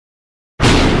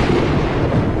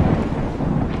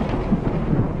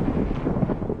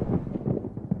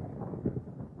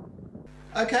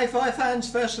Okay, fight fans,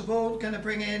 first of all, going to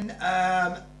bring in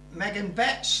Megan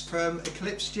Betts from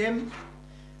Eclipse Gym.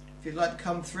 If you'd like to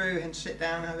come through and sit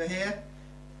down over here.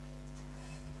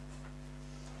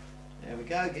 There we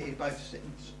go, get you both sitting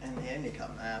in here and you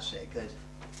come. That's it, good.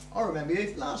 I remember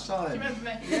you last time. Do you remember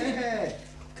me? Yeah.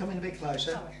 Come in a bit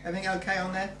closer. Sorry. Everything okay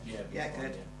on there? Yeah,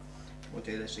 good. Yeah. We'll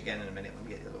do this again in a minute when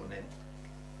we get the other one in.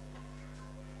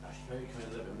 Actually, maybe come in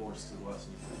a little bit more just to the works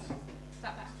on your face. Is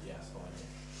that better? Yeah, that's fine.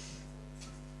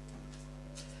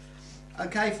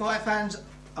 Okay, fight fans,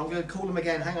 I'm going to call them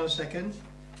again. Hang on a second.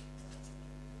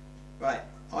 Right,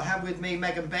 I have with me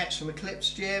Megan Betts from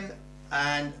Eclipse Gym,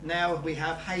 and now we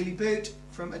have Hayley Boot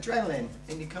from Adrenaline.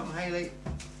 In you come, Hayley.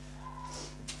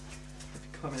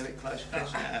 Come in a bit closer,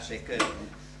 Chris. Yeah, that's it, good.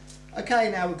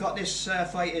 Okay, now we've got this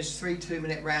fight is 3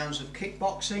 2-minute rounds of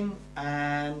kickboxing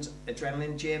and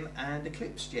Adrenaline Gym and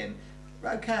Eclipse Gym.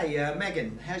 Okay,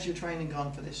 Megan, how's your training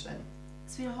gone for this then?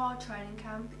 It's been a hard training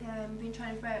camp. Been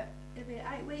training for about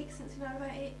 8 weeks since we know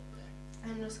about it,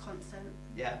 and just constant.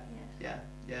 Yeah.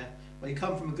 Well, you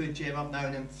come from a good gym. I've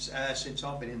known him since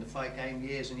I've been in the fight game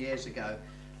years and years ago.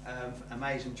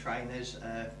 Amazing trainers,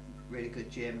 really good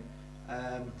gym.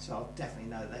 So I'll definitely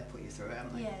know that they put you through it,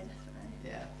 haven't they? Yeah, definitely.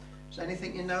 Yeah. Is there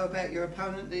anything you know about your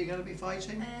opponent that you're going to be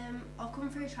fighting? I'll come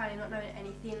through training not knowing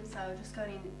anything, so just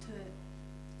going into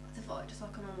the fight just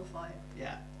like a normal fight.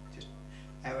 Yeah. Just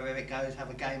however it goes, have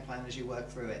a game plan as you work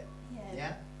through it. Yeah.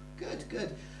 Yeah. Good,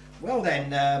 good. Well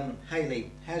then, Hayley,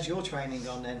 how's your training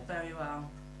gone then? Very well.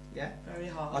 Yeah? Very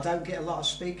hard. I don't get a lot of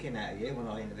speaking out of you when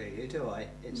I interview you, do I?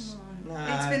 It's no.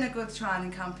 It's been a good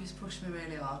training camp. He's pushed me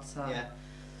really hard, so. Yeah.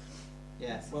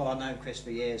 Yeah. Well, I've known Chris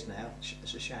for years now.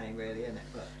 It's a shame, really, isn't it?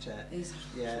 But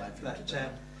yeah. But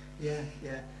yeah.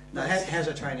 No, how's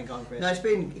the training gone, Chris? No, it's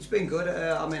been good.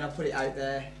 I mean, I put it out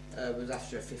there. It was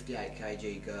after a 58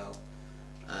 kg girl.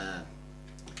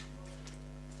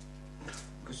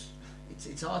 Because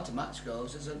it's hard to match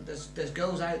girls. There's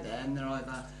girls out there and they're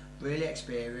either really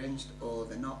experienced or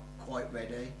they're not quite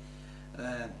ready,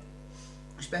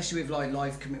 especially with like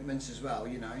life commitments as well,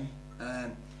 you know.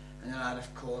 And then I had a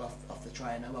call off the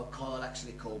trainer. Well, Kyle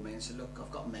actually called me and said, look,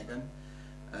 I've got Megan.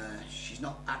 She's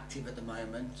not active at the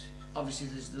moment. Obviously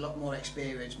there's a lot more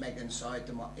experience Megan's side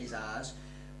than what is ours,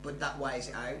 but that weighs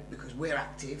it out because we're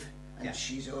active and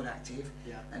she's inactive.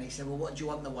 Yeah. And he said, well, what do you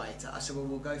want the weight at? I said, well,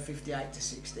 we'll go 58 to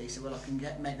 60. He said, well, I can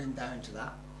get Megan down to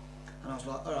that. And I was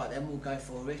like, all right, then we'll go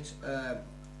for it.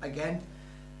 Again,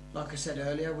 like I said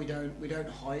earlier, we don't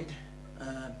hide.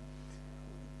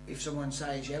 If someone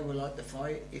says, yeah, we'll like the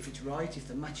fight, if it's right, if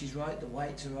the match is right, the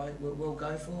weights are right, we'll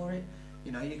go for it.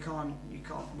 You know, you can't.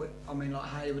 I mean, like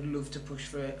Hayley would love to push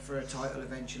for a title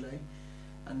eventually,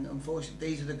 and unfortunately,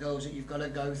 these are the goals that you've got to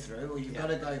go through, or you've got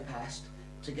to go past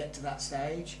to get to that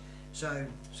stage. So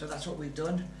that's what we've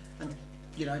done. And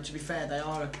you know, to be fair, they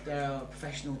are a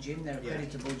professional gym. They're a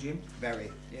creditable gym.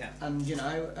 Very. Yeah. And you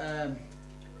know,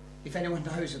 if anyone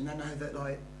knows them, they know that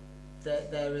like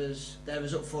they're as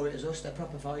up for it as us. They're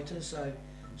proper fighters. So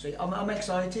I'm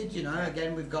excited. You know,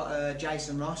 again, we've got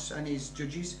Jason Ross and his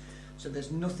judges. So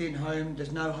there's no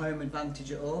home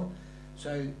advantage at all.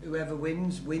 So whoever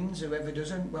wins. Whoever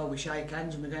doesn't, well, we shake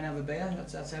hands and we're going to have a beer.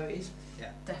 That's how it is.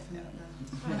 Yeah. Definitely.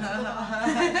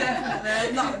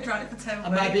 Definitely. Not trying it for 10 weeks.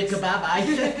 And maybe a kebab,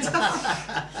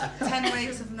 eh? 10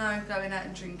 weeks of no going out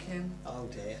and drinking. Oh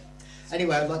dear.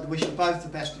 Anyway, I'd like to wish you both the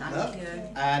best of luck. Thank you.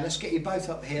 And let's get you both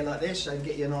up here like this and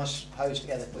get you a nice pose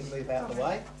together. We move out of the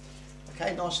way.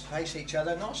 Okay, nice to face each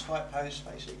other. Nice fight pose,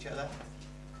 face each other.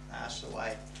 That's the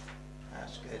way.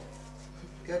 That's good.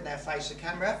 Good, now face the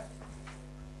camera.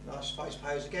 Nice face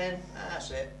pose again.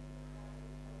 That's it.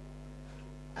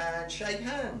 And shake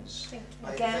hands. Thank you.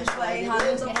 Again, sweaty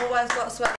hands. I've always got sweat.